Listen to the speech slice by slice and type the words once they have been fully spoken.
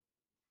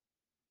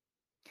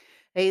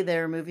Hey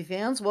there, movie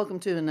fans. Welcome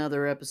to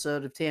another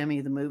episode of Tammy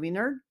the Movie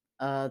Nerd.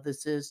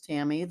 This is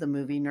Tammy the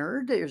Movie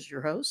Nerd, is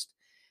your host.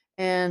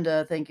 And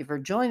thank you for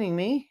joining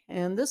me.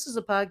 And this is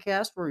a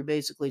podcast where we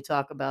basically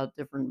talk about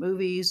different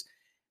movies.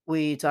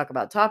 We talk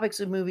about topics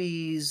of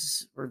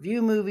movies,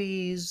 review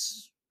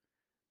movies,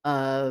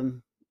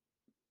 um,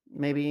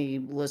 maybe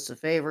lists of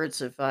favorites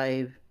if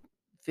I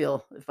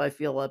feel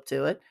up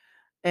to it.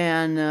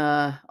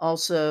 And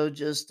also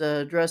just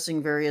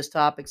addressing various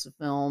topics of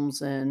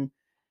films and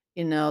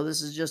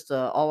this is just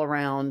a all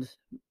around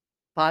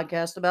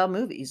podcast about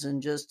movies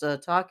and just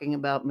talking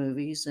about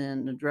movies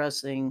and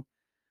addressing,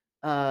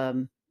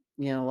 um,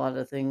 a lot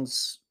of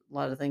things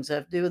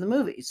have to do with the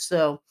movies.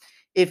 So,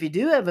 if you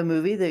do have a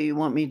movie that you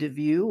want me to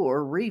view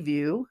or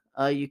review,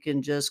 you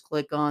can just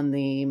click on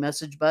the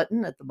message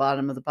button at the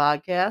bottom of the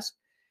podcast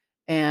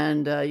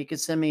and you can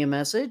send me a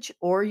message,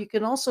 or you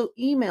can also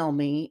email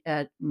me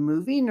at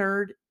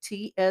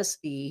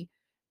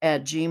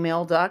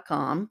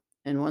movienerdtse@gmail.com.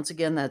 And once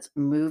again, that's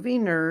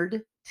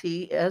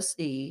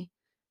movienerdtse,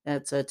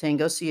 that's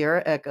Tango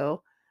Sierra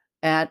Echo,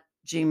 at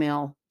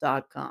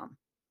gmail.com.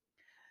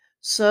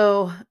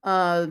 So,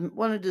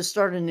 wanted to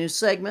start a new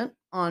segment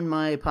on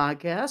my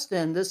podcast,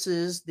 and this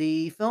is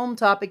the Film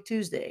Topic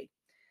Tuesday.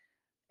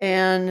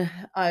 And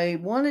I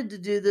wanted to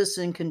do this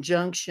in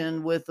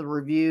conjunction with the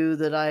review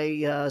that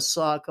I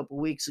saw a couple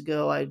weeks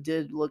ago. I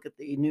did look at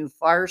the new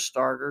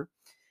Firestarter,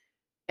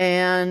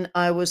 and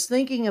I was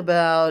thinking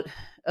about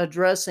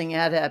addressing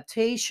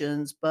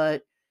adaptations,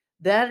 but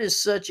that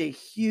is such a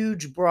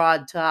huge,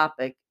 broad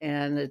topic,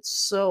 and it's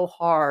so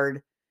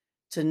hard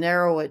to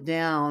narrow it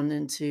down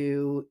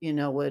into,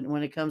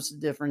 when it comes to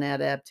different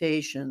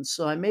adaptations.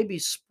 So I may be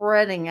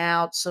spreading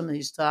out some of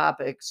these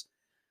topics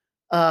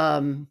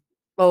um,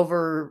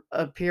 over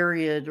a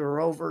period or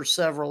over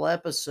several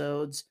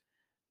episodes,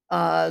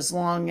 as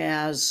long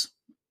as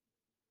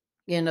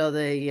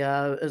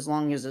as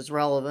long as it's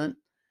relevant.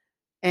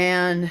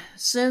 And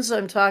since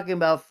I'm talking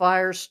about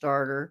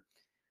Firestarter,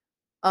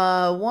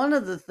 one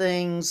of the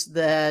things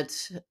that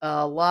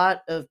a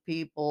lot of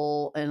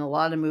people and a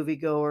lot of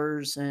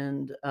moviegoers,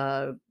 and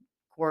of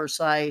course,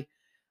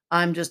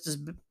 I'm just as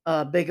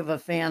big of a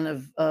fan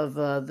of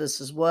this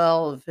as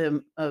well, of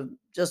him,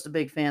 just a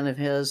big fan of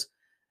his.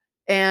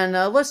 And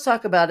let's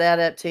talk about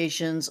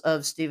adaptations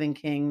of Stephen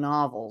King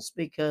novels,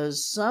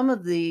 because some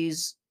of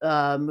these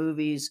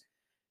movies,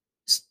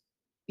 s-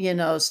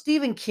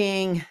 Stephen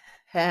King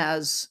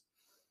has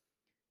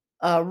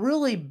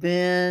really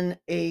been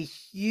a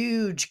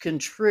huge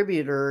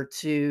contributor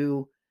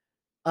to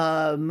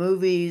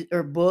movies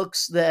or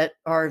books that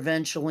are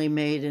eventually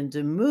made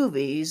into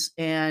movies.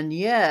 And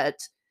yet,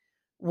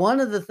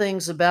 one of the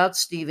things about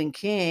Stephen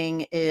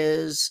King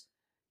is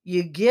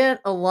you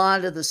get a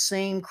lot of the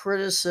same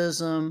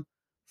criticism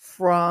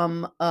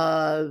from,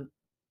 the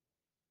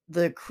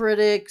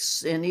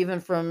critics, and even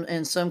from,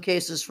 in some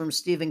cases, from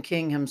Stephen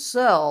King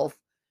himself,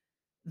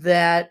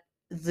 that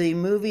the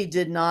movie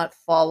did not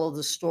follow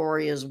the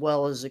story as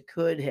well as it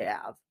could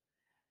have.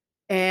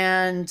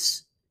 And,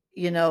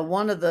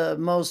 one of the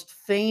most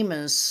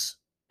famous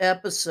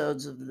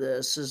episodes of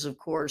this is, of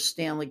course,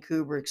 Stanley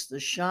Kubrick's The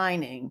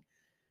Shining.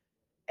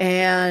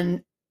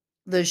 And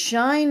The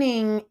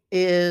Shining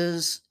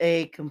is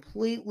a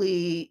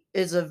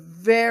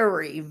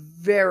very,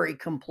 very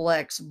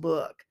complex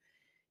book.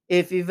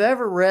 If you've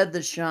ever read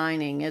The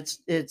Shining,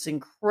 it's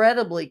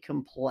incredibly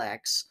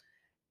complex,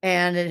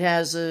 and it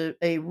has a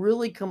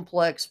really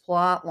complex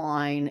plot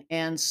line.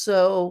 And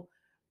so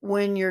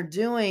when you're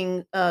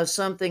doing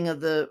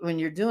when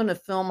you're doing a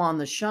film on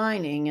The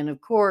Shining, and of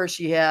course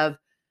you have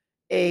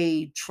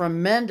a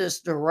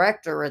tremendous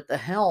director at the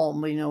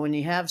helm, when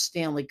you have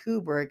Stanley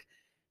Kubrick,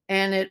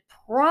 and it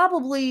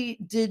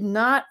did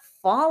not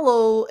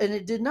follow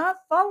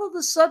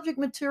the subject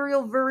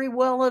material very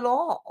well at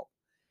all.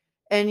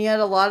 And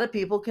yet a lot of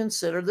people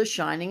consider The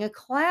Shining a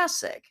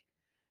classic.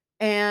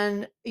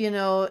 And,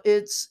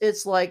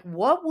 it's like,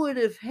 what would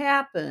have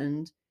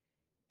happened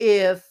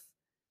if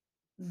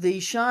The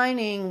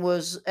Shining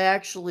was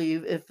actually,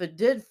 if it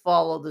did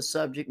follow the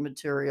subject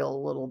material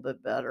a little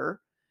bit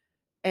better?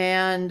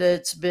 And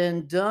it's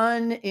been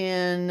done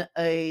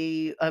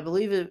I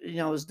believe it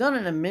was done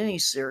in a mini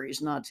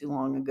series not too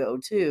long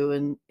ago too.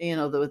 And,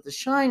 with The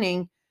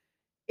Shining,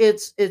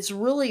 it's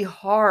really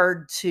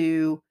hard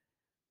to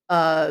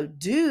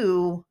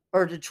do,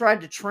 or to try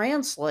to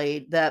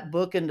translate that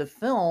book into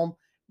film,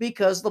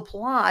 because the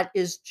plot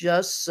is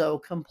just so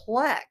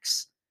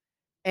complex.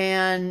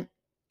 And,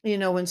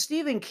 when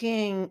Stephen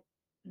King,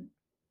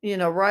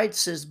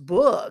 writes his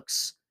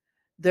books,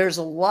 there's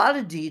a lot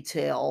of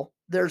detail.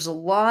 There's a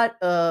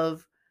lot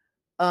of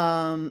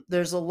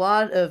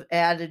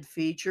added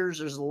features.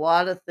 There's a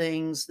lot of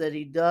things that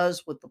he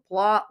does with the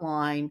plot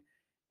line,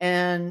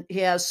 and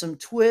he has some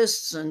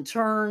twists and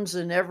turns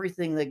and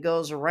everything that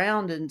goes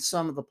around in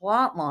some of the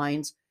plot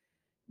lines,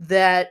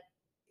 that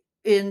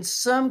in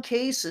some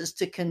cases,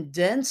 to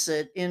condense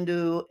it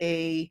into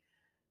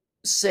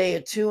say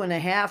a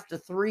 2.5 to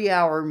 3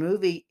 hour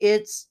movie,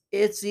 it's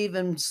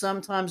even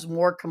sometimes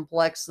more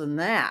complex than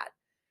that.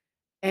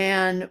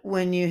 And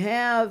when you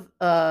have,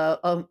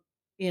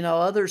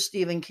 other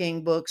Stephen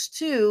King books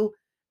too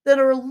that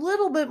are a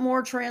little bit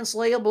more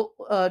translatable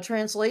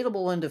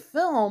into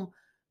film,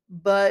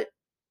 but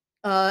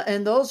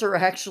and those are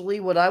actually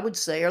what I would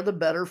say are the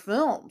better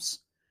films.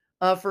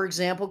 For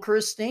example,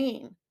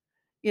 Christine.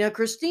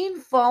 Christine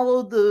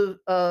followed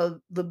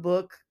the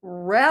book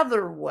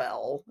rather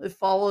well. It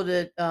followed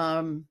it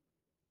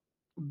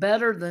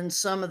better than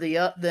some of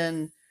the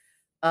than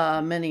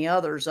many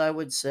others, I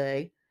would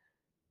say.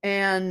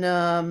 And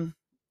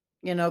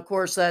of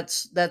course,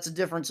 that's a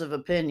difference of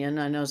opinion.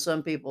 I know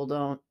some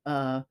people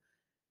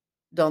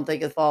don't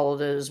think it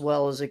followed it as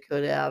well as it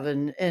could have,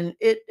 and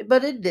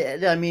but it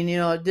did. I mean,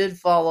 it did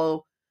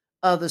follow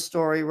the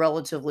story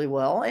relatively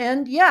well.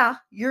 And yeah,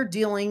 you're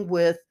dealing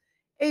with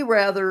a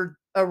rather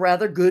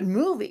good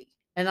movie,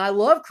 and I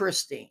love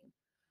Christine.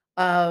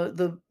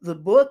 The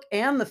book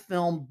and the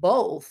film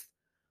both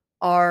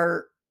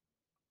are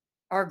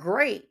are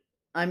great.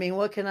 I mean,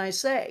 what can I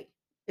say?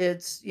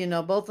 It's,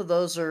 both of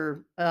those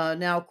are,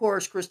 now, of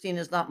course, Christine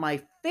is not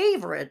my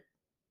favorite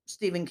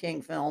Stephen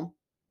King film,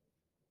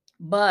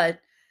 but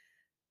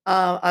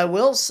I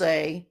will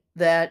say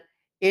that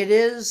it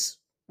is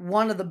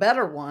one of the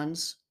better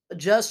ones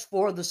just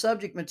for the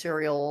subject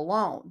material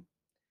alone.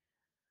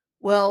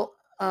 Well,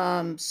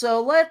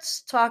 so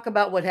let's talk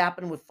about what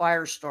happened with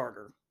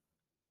Firestarter.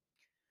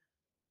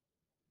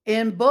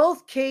 In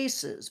both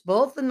cases,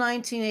 both the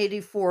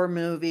 1984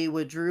 movie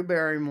with Drew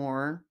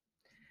Barrymore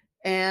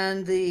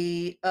and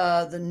the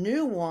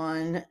new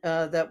one,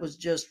 that was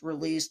just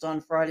released on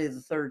Friday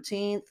the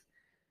 13th,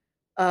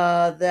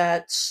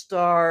 that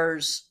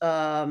stars,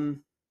 Zac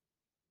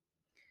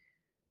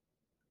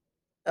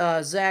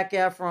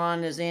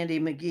Efron as Andy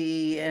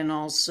McGee and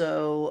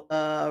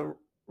also,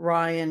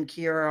 Ryan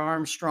Kiera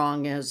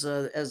Armstrong as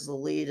the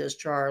lead, as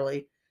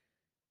Charlie.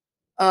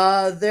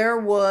 There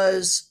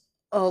was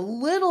a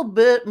little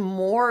bit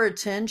more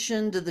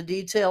attention to the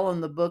detail in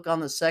the book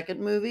on the second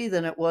movie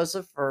than it was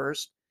the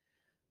first.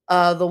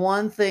 The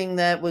one thing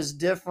that was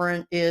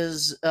different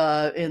is,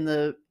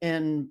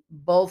 in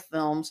both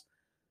films,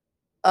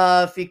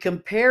 if you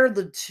compare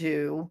the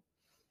two,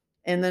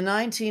 in the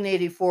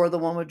 1984, the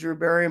one with Drew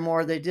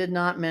Barrymore, they did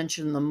not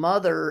mention the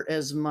mother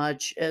as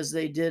much as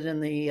they did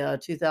in the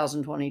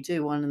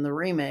 2022 one in the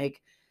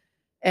remake.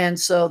 And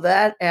so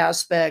that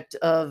aspect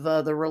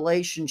of the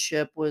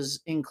relationship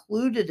was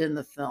included in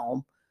the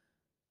film.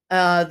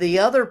 The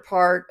other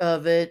part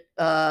of it,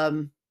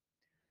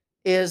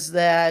 is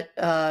that,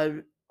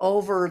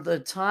 over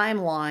the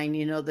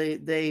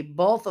timeline, they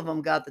both of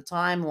them got the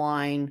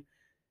timeline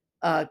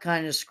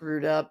kind of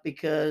screwed up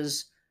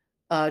because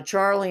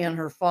Charlie and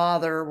her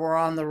father were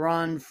on the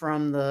run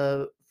from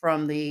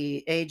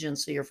the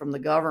agency or from the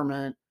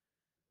government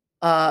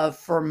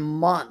for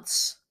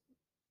months,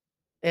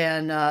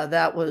 and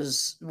that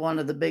was one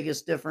of the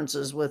biggest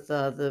differences with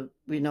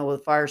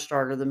with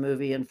Firestarter the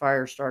movie and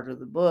Firestarter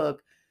the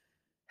book.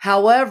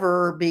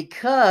 However,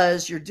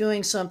 because you're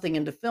doing something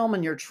into film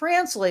and you're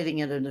translating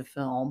it into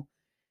film,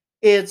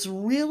 it's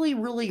really,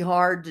 really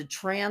hard to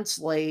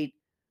translate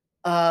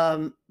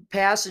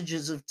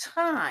passages of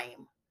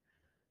time.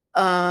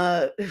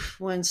 Uh,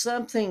 when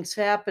something's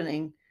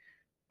happening,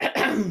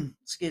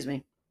 excuse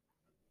me,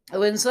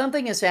 when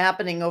something is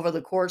happening over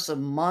the course of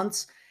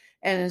months,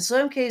 and in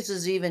some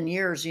cases even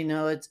years,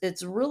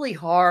 it's really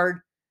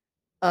hard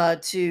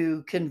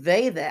to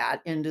convey that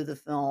into the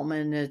film,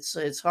 and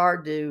it's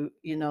hard to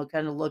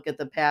kind of look at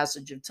the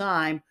passage of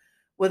time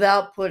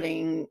without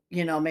putting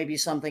maybe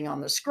something on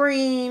the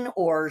screen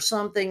or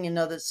something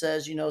that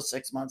says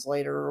 6 months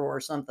later or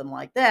something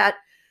like that,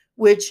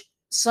 which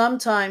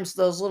sometimes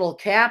those little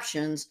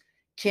captions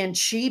can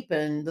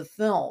cheapen the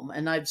film,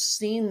 and I've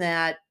seen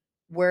that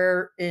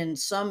where in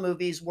some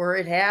movies where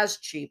it has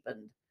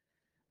cheapened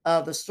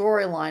the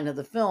storyline of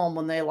the film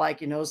when they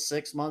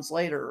 6 months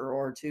later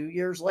or 2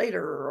 years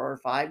later or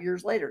 5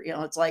 years later.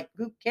 It's like,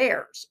 who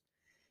cares?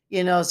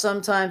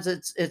 Sometimes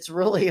it's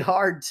really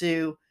hard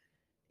to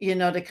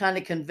kind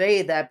of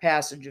convey that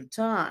passage of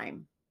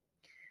time.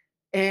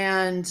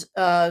 And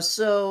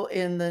so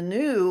in the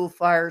new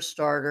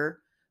Firestarter,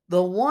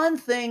 the one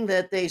thing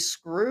that they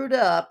screwed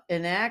up,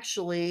 and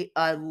actually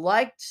I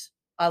like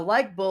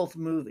both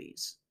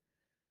movies.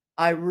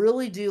 I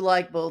really do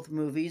like both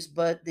movies,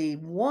 but the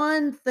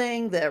one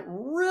thing that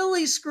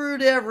really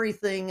screwed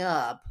everything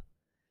up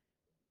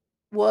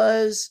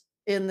was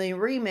in the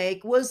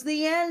remake was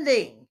the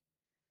ending.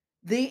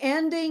 The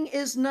ending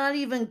is not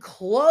even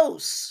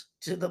close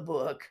to the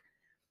book.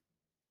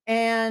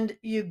 And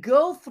you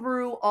go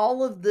through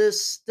all of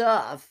this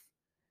stuff,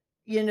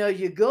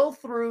 you go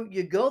through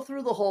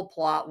the whole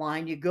plot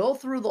line, you go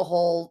through the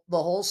whole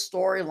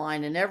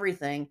storyline and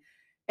everything.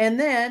 And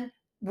then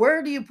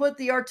where do you put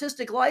the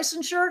artistic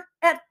licensure?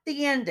 At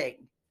the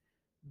ending.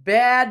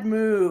 Bad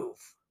move.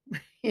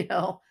 You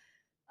know,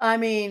 I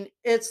mean,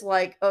 it's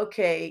like,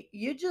 okay,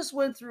 you just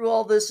went through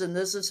all this and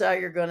this is how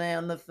you're going to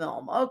end the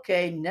film.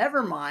 Okay,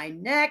 never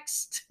mind.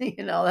 Next.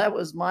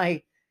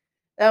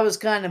 That was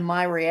kind of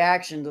my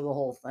reaction to the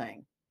whole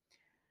thing.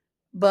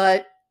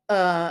 But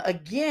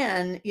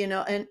again,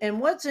 and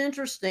what's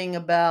interesting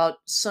about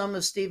some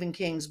of Stephen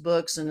King's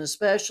books, and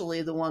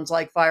especially the ones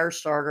like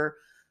Firestarter,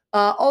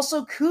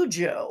 also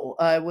Cujo,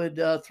 I would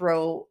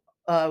throw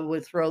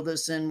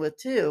this in with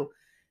too.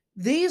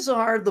 These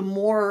are the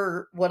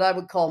more what I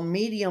would call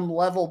medium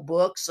level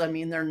books. I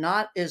mean, they're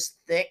not as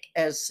thick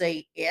as,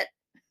 say, It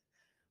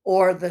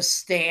or The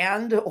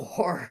Stand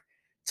or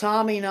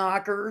Tommy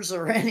Knockers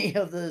or any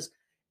of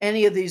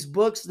these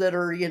books that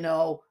are,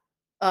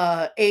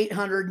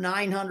 800,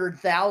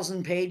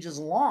 900,000 pages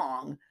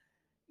long.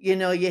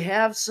 You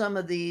have some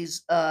of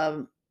these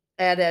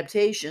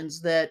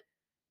adaptations that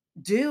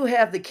do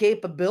have the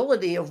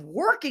capability of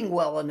working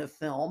well in a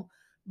film,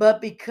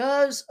 but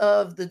because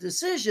of the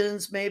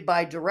decisions made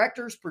by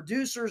directors,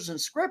 producers, and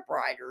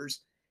scriptwriters,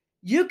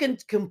 you can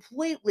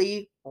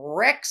completely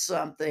wreck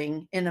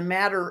something in a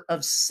matter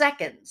of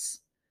seconds.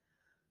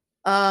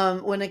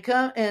 When it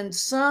comes and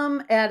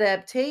some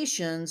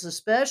adaptations,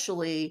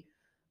 especially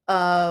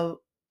uh,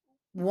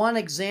 one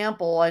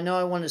example, I know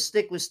I want to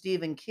stick with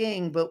Stephen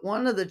King, but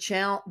one of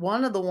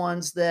the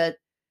ones that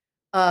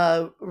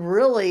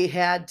really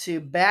had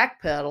to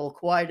backpedal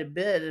quite a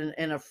bit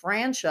in a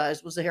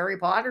franchise was the Harry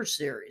Potter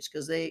series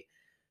because the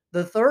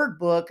third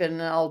book,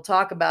 and I'll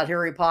talk about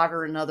Harry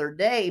Potter another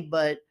day,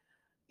 but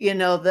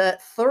that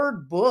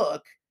third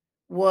book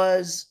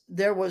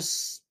there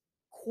was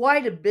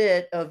quite a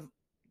bit of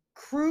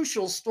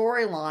crucial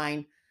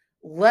storyline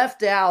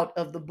left out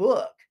of the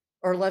book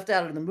or left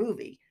out of the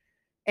movie.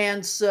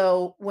 And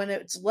so when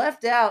it's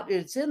left out,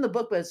 it's in the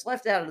book, but it's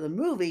left out of the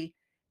movie.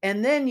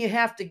 And then you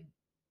have to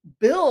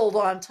build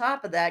on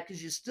top of that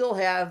because you still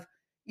have,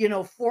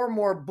 four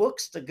more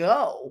books to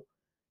go.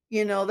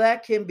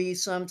 That can be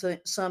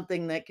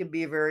something that can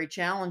be very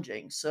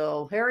challenging.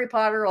 So Harry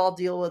Potter, I'll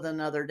deal with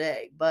another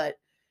day. But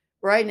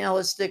right now,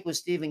 let's stick with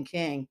Stephen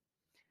King.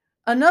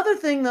 Another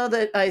thing, though,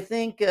 that I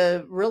think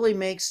really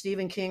makes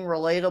Stephen King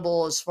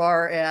relatable as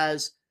far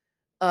as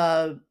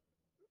uh,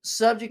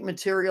 subject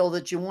material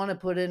that you want to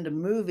put into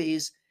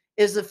movies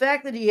is the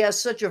fact that he has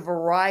such a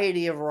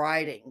variety of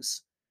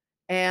writings.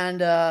 And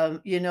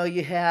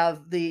you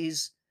have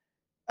these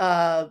you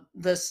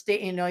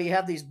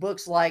have these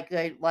books like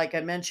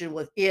I mentioned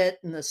with It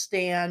and The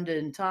Stand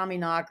and Tommy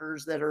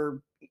Knockers that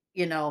are,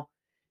 you know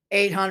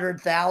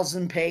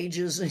 800,000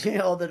 pages,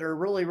 that are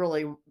really,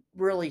 really,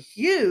 really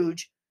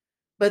huge.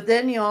 But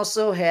then you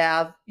also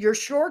have your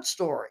short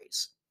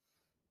stories.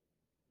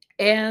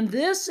 And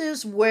this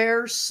is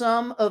where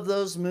some of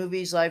those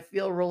movies I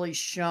feel really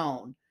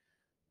shone.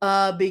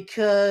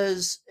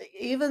 Because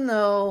even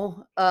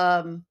though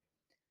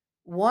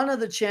one of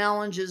the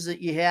challenges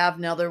that you have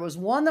now, there was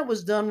one that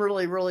was done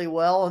really, really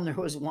well, and there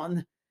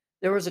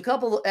was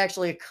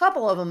actually a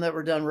couple of them that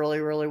were done really,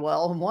 really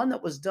well, and one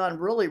that was done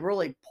really,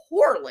 really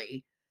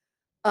poorly.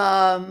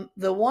 The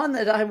one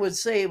that I would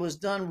say was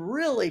done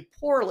really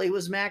poorly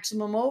was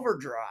Maximum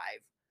Overdrive.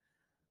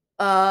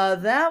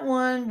 That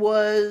one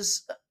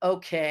was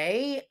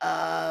okay.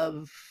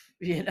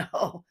 You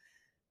know,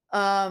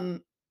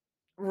 um,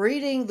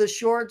 reading the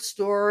short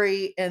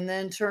story and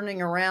then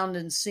turning around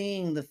and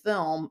seeing the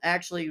film.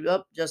 Actually,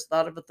 just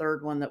thought of a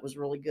third one that was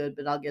really good,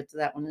 but I'll get to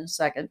that one in a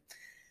second.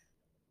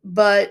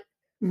 But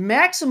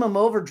Maximum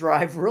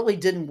Overdrive really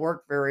didn't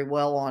work very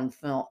well on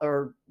film,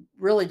 or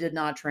really did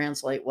not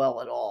translate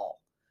well at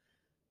all.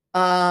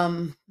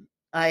 Um,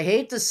 I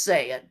hate to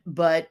say it,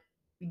 but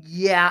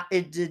yeah,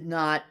 it did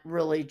not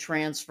really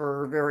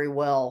transfer very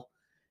well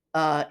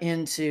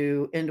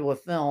into a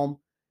film,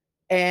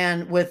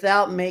 and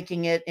without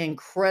making it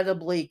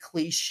incredibly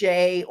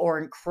cliche or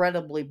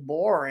incredibly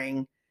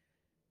boring.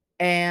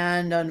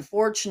 And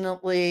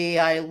unfortunately,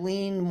 I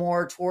lean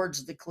more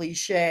towards the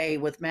cliche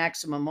with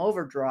Maximum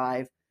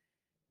Overdrive.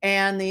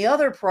 And the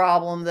other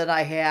problem that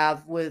I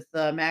have with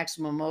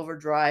Maximum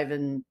Overdrive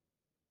and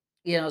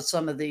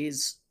some of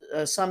these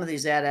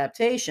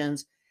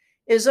adaptations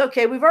is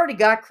okay. We've already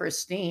got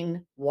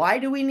Christine. Why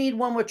do we need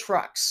one with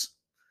trucks?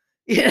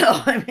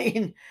 I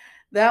mean,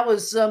 that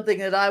was something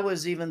that I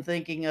was even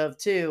thinking of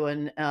too.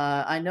 And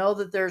I know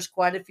that there's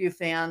quite a few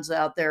fans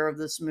out there of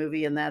this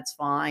movie, and that's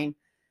fine.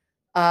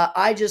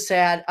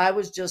 I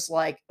was just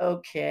like,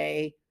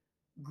 okay,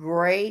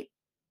 great,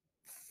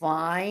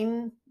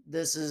 fine.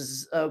 This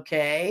is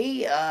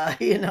okay.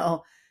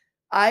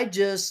 I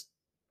just,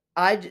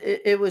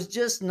 it was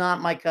just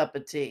not my cup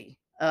of tea.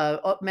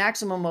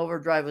 Maximum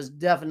Overdrive was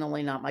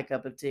definitely not my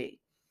cup of tea.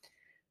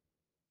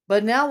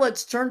 But now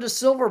let's turn to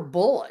Silver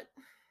Bullet.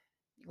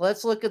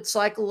 Let's look at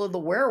Cycle of the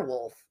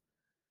Werewolf,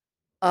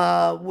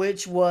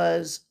 which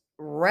was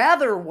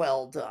rather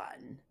well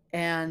done.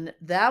 And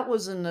that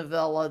was a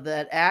novella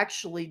that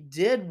actually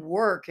did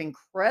work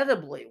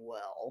incredibly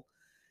well.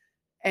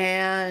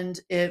 And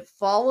it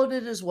followed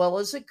it as well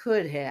as it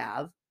could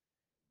have.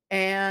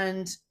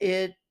 And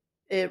it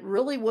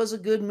really was a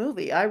good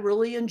movie. I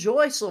really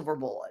enjoy Silver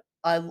Bullet.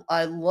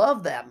 I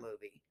love that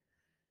movie.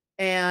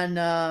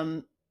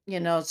 And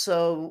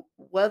so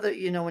whether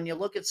when you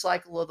look at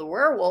Cycle of the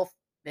Werewolf,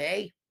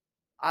 hey,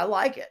 I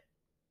like it.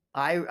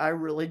 I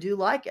really do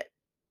like it.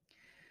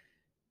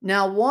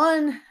 Now,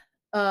 one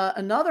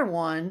another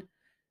one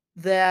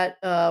that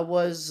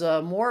was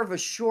more of a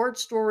short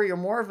story or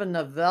more of a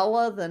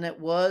novella than it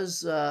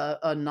was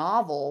a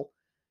novel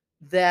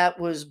that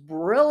was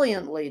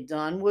brilliantly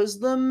done was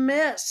The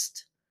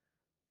Mist.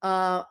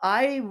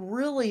 I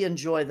really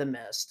enjoy The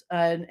Mist,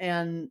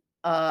 and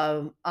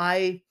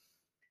I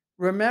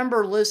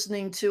remember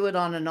listening to it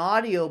on an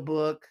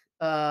audiobook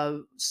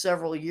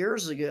several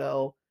years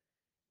ago,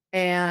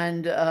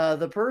 and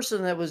the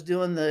person that was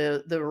doing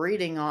the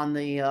reading on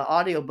the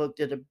audiobook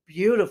did a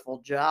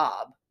beautiful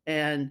job.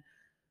 And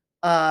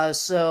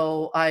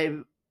so I,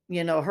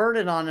 heard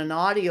it on an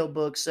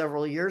audiobook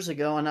several years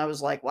ago, and I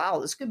was like, wow,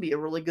 this could be a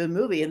really good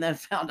movie. And then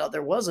found out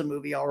there was a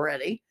movie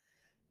already.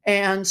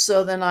 And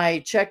so then I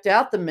checked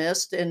out The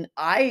Mist, and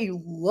I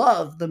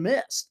love The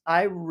Mist.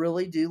 I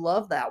really do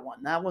love that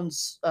one. That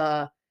one's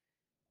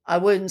I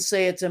wouldn't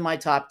say it's in my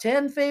top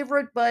 10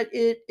 favorite, but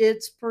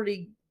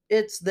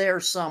it's there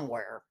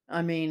somewhere.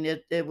 I mean,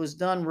 it was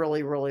done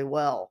really, really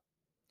well.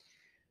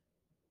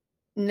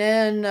 And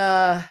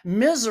then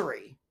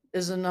Misery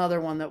is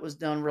another one that was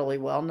done really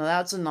well. Now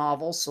that's a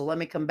novel, so let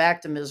me come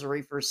back to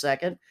Misery for a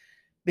second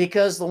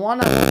because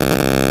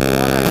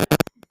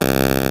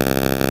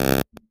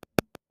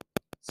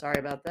sorry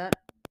about that.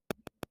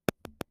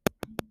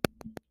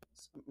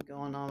 Something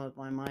going on with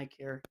my mic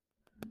here.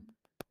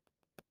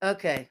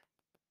 Okay,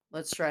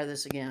 let's try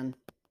this again.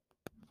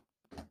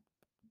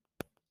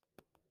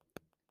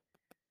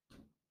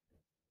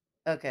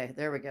 Okay,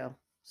 there we go.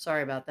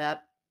 Sorry about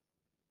that.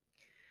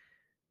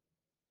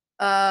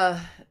 Uh,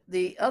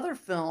 the other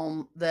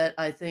film that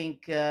I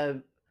think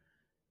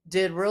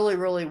did really,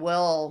 really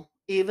well,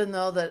 even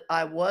though that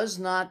I was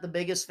not the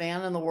biggest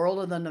fan in the world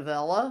of the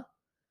novella,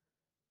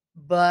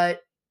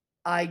 but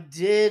I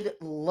did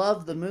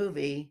love the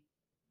movie,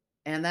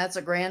 and that's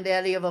a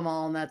granddaddy of them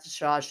all, and that's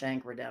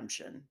Shawshank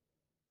Redemption.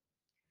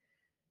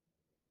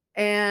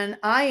 And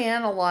I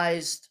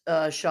analyzed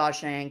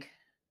Shawshank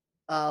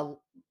uh,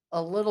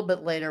 a little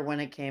bit later when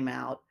it came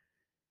out.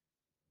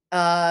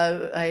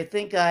 I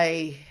think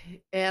I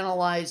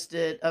analyzed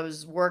it. I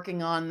was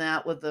working on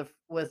that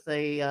with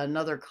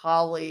another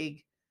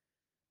colleague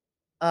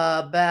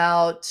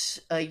about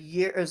a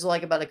year. It was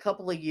like about a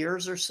couple of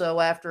years or so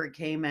after it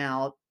came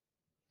out,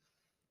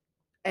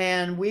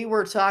 and we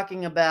were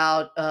talking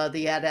about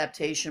the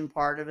adaptation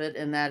part of it,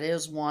 and that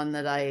is one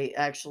that I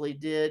actually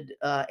did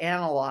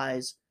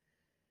analyze.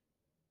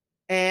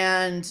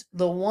 And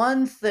the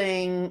one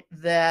thing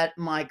that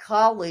my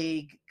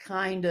colleague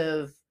kind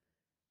of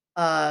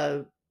uh,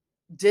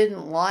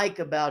 didn't like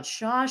about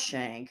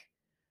Shawshank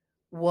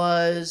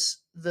was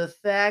the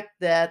fact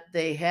that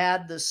they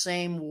had the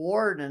same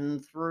warden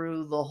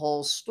through the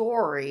whole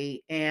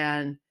story.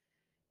 And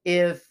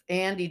if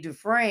Andy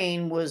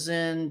Dufresne was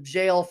in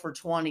jail for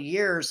 20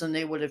 years and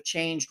they would have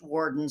changed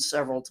wardens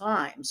several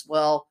times.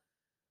 Well,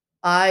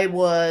 I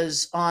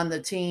was on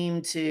the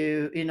team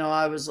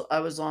I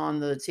was on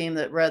the team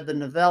that read the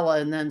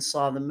novella and then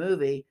saw the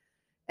movie.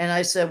 And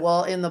I said,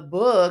 well, in the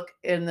book,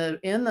 in the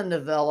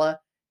novella,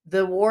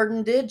 the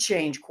warden did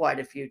change quite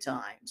a few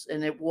times,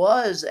 and it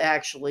was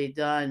actually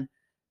done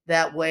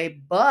that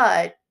way.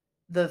 But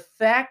the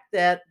fact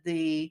that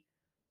the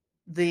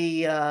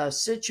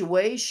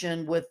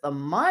situation with the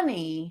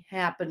money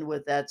happened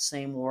with that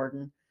same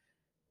warden,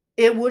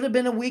 it would have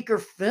been a weaker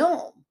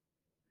film.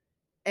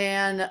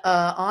 And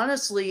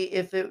honestly,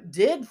 if it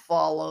did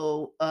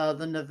follow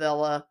the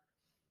novella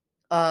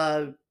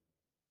uh,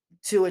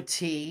 to a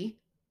T,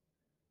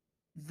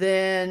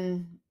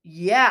 then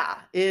yeah,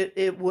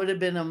 it would have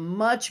been a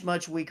much,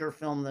 much weaker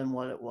film than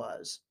what it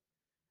was.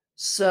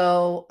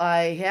 So I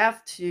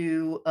have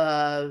to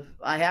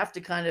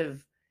kind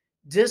of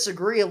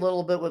disagree a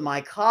little bit with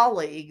my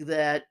colleague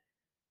that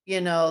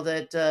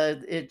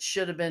it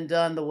should have been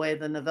done the way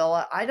the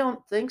novella. I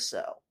don't think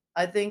so.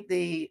 I think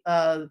the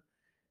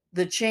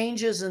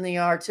changes in the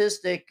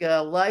artistic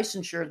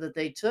licensure that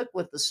they took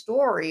with the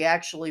story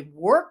actually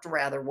worked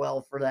rather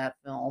well for that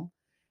film,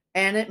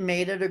 and it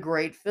made it a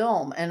great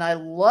film. And I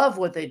love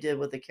what they did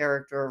with the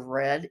character of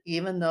Red,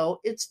 even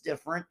though it's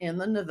different in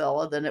the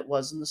novella than it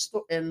was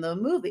in the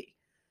movie.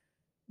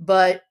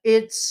 But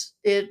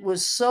it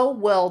was so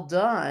well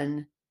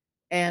done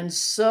and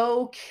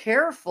so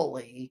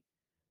carefully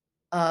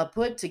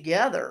put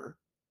together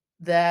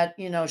that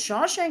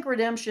Shawshank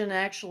Redemption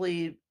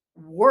actually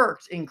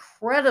worked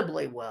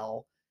incredibly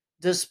well,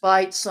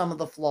 despite some of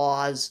the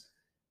flaws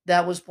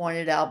that was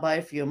pointed out by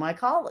a few of my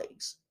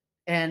colleagues.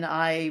 And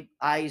I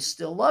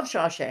still love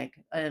Shawshank,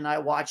 and I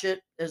watch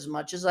it as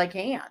much as I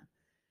can.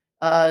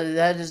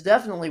 That is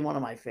definitely one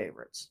of my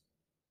favorites.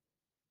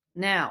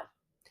 Now,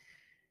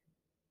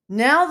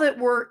 now that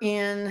we're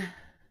in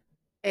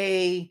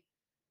a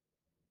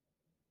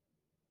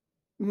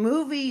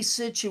movie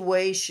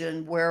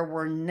situation where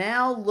we're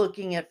now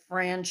looking at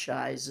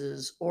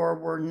franchises, or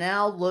we're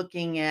now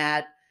looking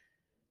at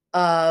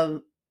uh,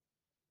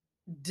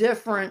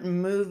 different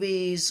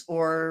movies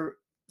or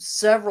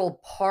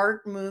several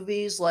part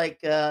movies,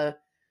 like best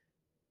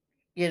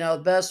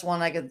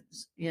one I could,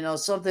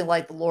 something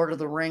like The Lord of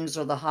the Rings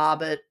or The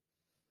Hobbit,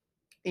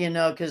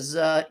 Because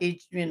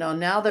each,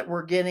 now that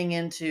we're getting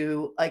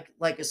into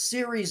like a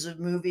series of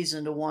movies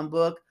into one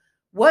book,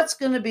 what's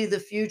going to be the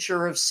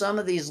future of some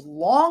of these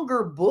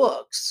longer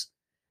books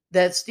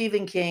that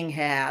Stephen King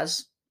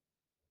has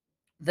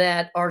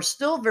that are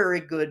still very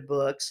good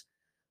books?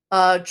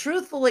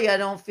 Truthfully, I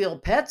don't feel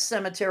Pet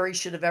Cemetery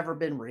should have ever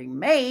been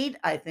remade.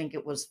 I think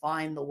it was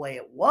fine the way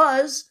it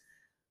was.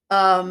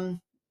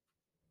 Um,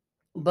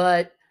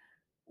 but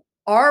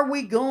are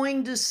we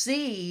going to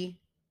see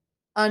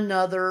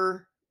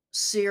another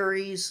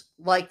series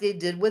like they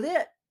did with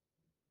it?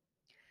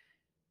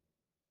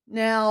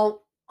 Now,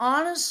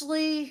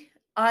 honestly,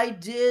 I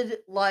did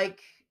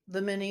like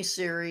the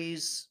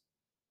miniseries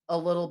a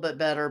little bit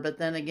better, but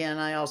then again,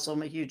 I also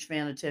am a huge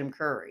fan of Tim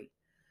Curry.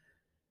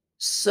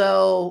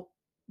 So,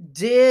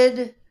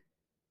 did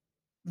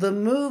the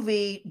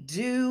movie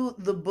do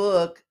the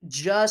book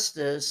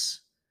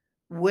justice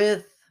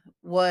with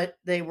what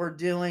they were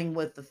doing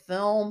with the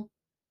film?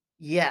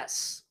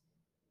 Yes.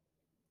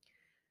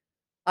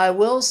 I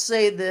will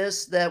say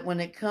this, that when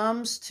it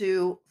comes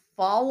to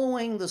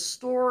following the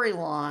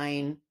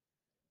storyline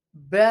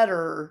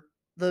better,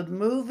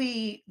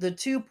 the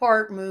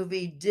two-part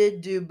movie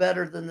did do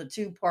better than the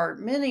two-part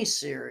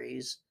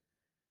miniseries.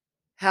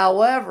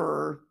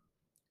 However,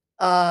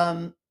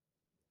 um,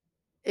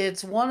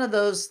 it's one of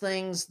those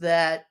things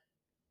that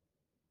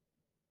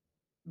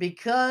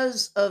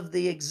because of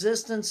the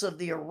existence of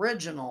the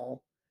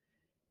original,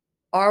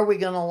 are we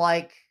gonna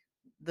like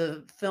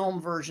the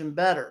film version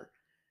better?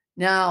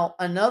 Now,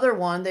 another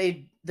one,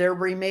 they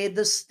remade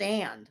The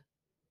Stand.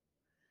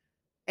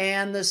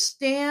 And The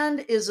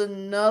Stand is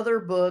another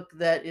book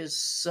that is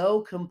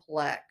so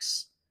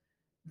complex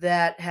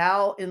that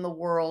how in the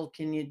world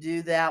can you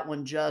do that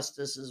one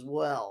justice as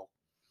well?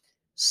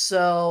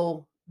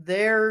 So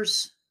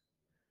there's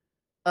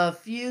a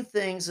few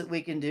things that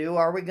we can do.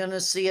 Are we going to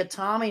see a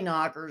Tommy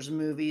Knockers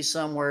movie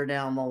somewhere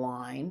down the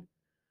line?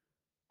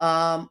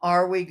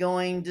 Are we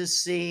going to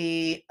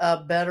see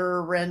a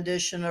better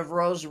rendition of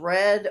Rose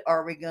Red?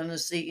 Are we going to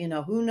see,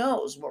 who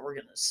knows what we're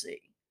going to see?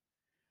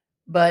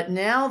 But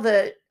now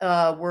that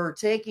we're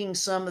taking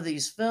some of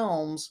these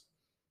films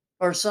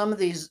or some of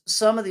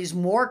these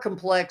more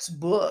complex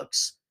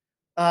books,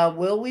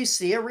 will we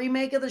see a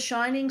remake of The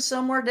Shining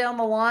somewhere down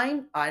the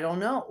line? I don't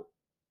know.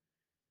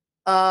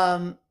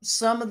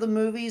 Some of the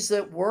movies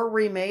that were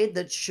remade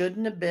that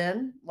shouldn't have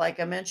been, like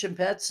I mentioned,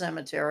 Pet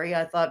Cemetery.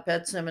 I thought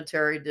Pet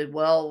Cemetery did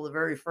well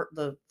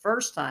the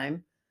first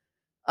time,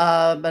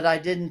 but I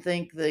didn't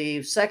think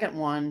the second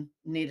one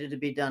needed to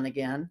be done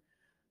again.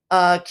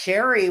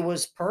 Carrie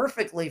was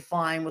perfectly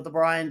fine with the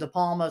Brian De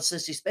Palma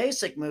Sissy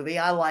Spacek movie.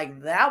 I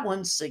like that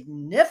one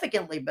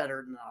significantly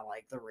better than I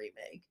like the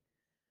remake.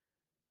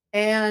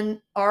 And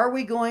are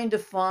we going to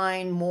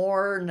find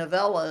more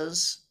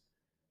novellas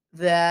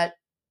that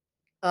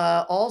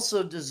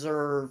also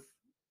deserve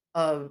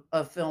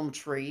a film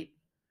treat?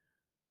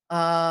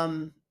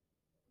 Um,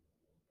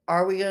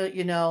 are we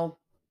going to,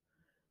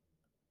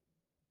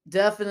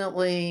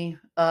 definitely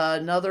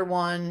another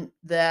one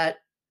that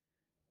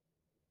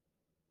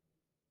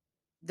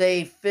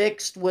they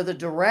fixed with a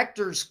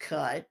director's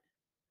cut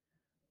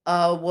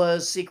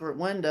was Secret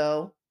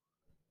Window,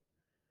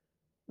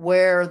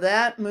 where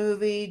that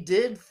movie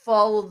did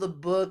follow the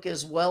book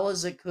as well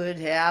as it could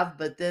have,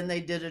 but then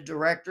they did a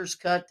director's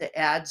cut to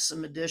add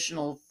some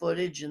additional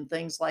footage and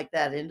things like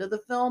that into the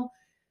film.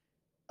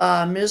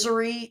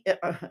 Misery,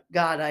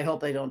 God, I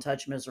hope they don't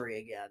touch Misery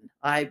again.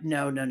 I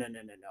no, no, no,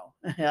 no, no,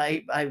 no.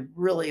 I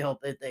really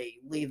hope that they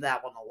leave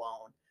that one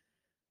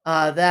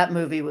alone. That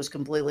movie was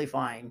completely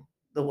fine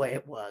the way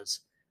it was.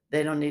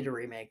 They don't need to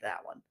remake that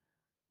one.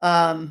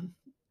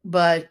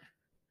 But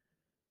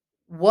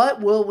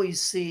what will we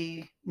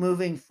see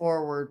moving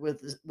forward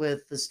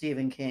with the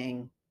Stephen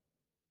King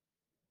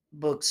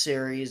book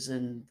series,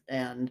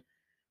 and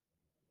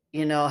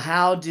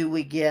how do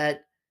we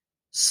get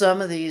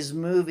some of these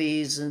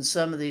movies and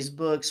some of these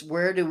books,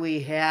 where do we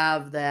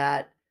have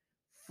that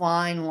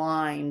fine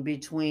line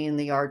between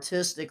the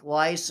artistic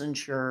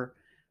licensure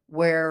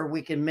where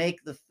we can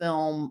make the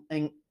film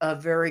a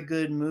very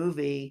good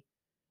movie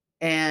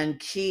and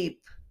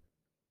keep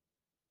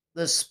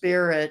the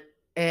spirit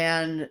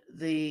and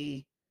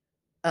the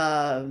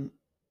um,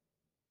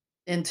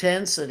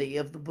 intensity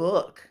of the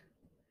book?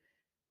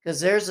 Because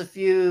there's a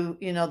few,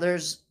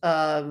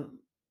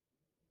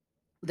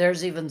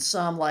 there's even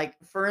some, like,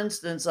 for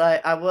instance,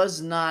 I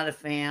was not a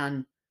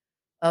fan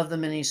of the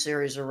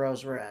miniseries of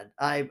Rose Red.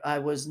 I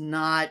was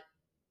not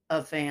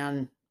a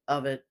fan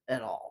of it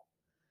at all.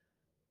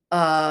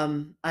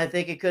 I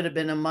think it could have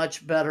been a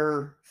much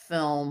better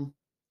film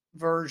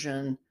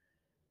version.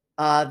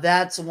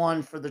 That's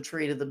one for the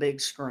treat of the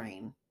big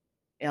screen.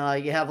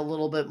 You have a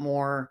little bit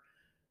more.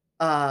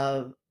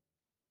 Uh,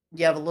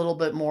 you have a little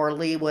bit more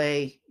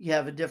leeway. You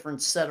have a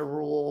different set of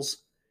rules.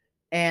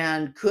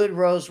 And could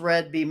Rose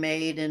Red be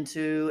made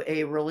into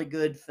a really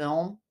good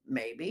film?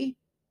 Maybe.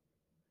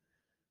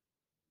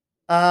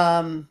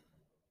 Um,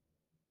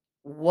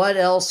 what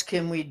else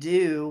can we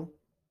do?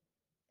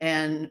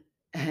 And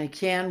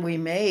can we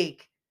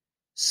make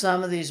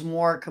some of these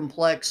more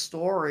complex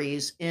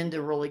stories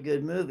into really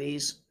good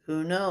movies.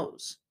 Who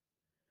knows?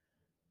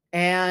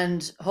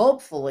 And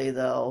hopefully,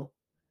 though,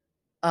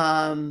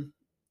 um,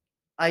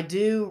 I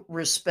do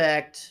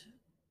respect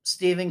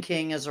Stephen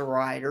King as a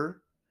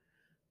writer.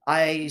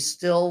 I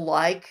still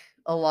like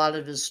a lot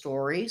of his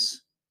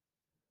stories.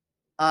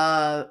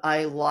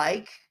 I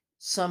like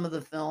some of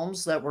the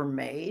films that were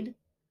made.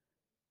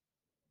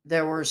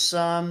 There were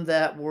some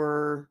that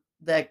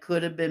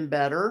could have been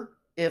better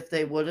if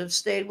they would have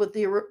stayed with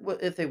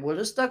if they would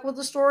have stuck with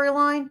the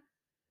storyline.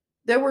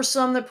 There were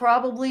some that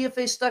probably, if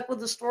they stuck with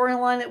the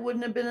storyline, it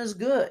wouldn't have been as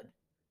good.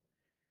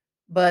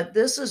 But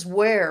this is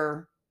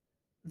where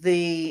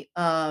the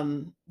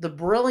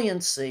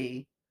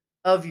brilliancy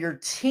of your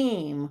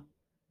team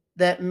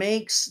that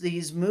makes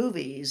these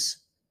movies,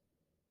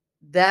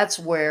 that's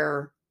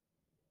where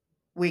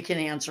we can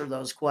answer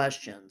those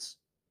questions.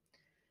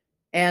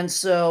 And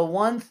so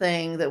one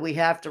thing that we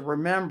have to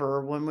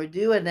remember when we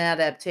do an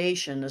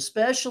adaptation,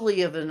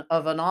 especially of an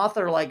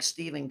author like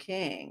Stephen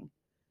King,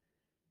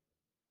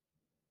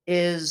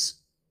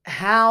 is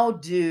how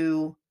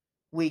do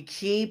we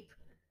keep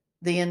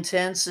the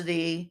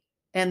intensity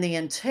and the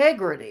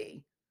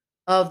integrity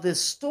of this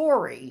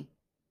story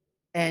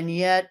and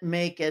yet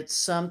make it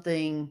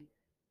something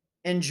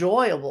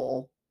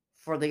enjoyable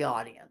for the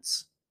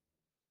audience?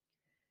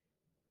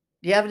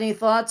 Do you have any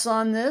thoughts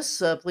on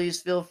this?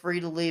 Please feel free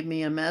to leave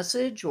me a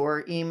message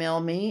or email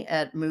me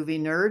at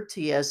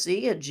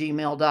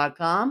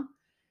movienerdtse@gmail.com.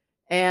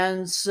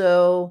 And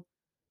so,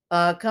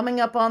 coming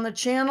up on the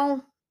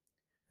channel,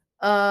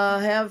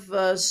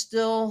 have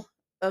still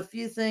a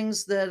few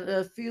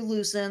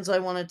loose ends I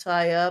want to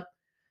tie up.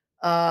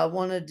 I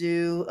want to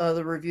do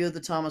the review of the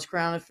Thomas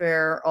Crown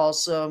Affair.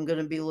 Also, I'm going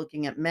to be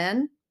looking at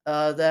Men,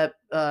 that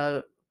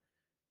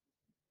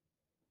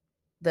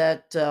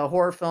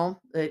horror film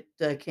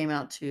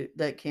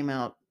that came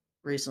out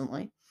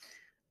recently.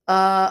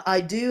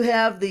 I do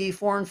have the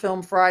Foreign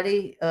Film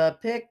Friday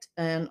picked,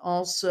 and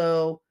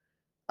also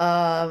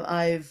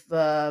I've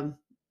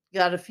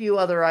got a few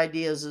other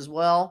ideas as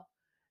well.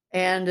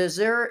 And is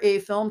there a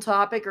film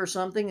topic or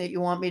something that you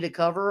want me to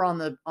cover on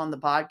the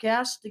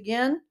podcast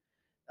again?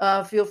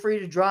 Feel free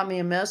to drop me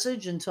a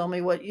message and tell me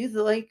what you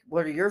like.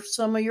 What are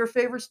some of your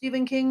favorite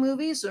Stephen King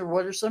movies, or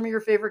what are some of your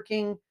favorite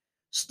King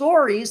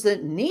stories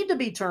that need to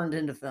be turned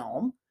into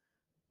film?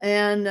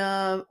 And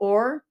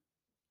or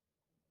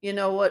you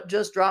know what,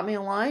 just drop me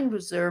a line.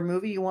 Was there a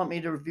movie you want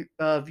me to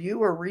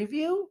view or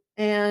review?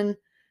 And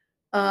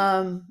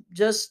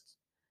just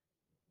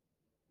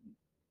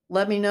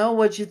let me know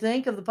what you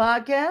think of the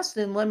podcast,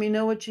 and let me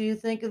know what you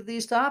think of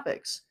these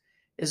topics.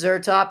 Is there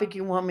a topic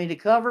you want me to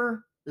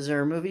cover? Is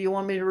there a movie you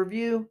want me to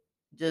review?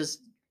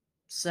 Just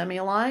send me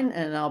a line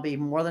and I'll be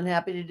more than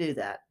happy to do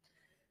that.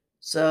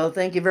 So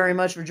thank you very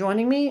much for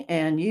joining me,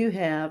 and you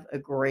have a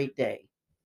great day.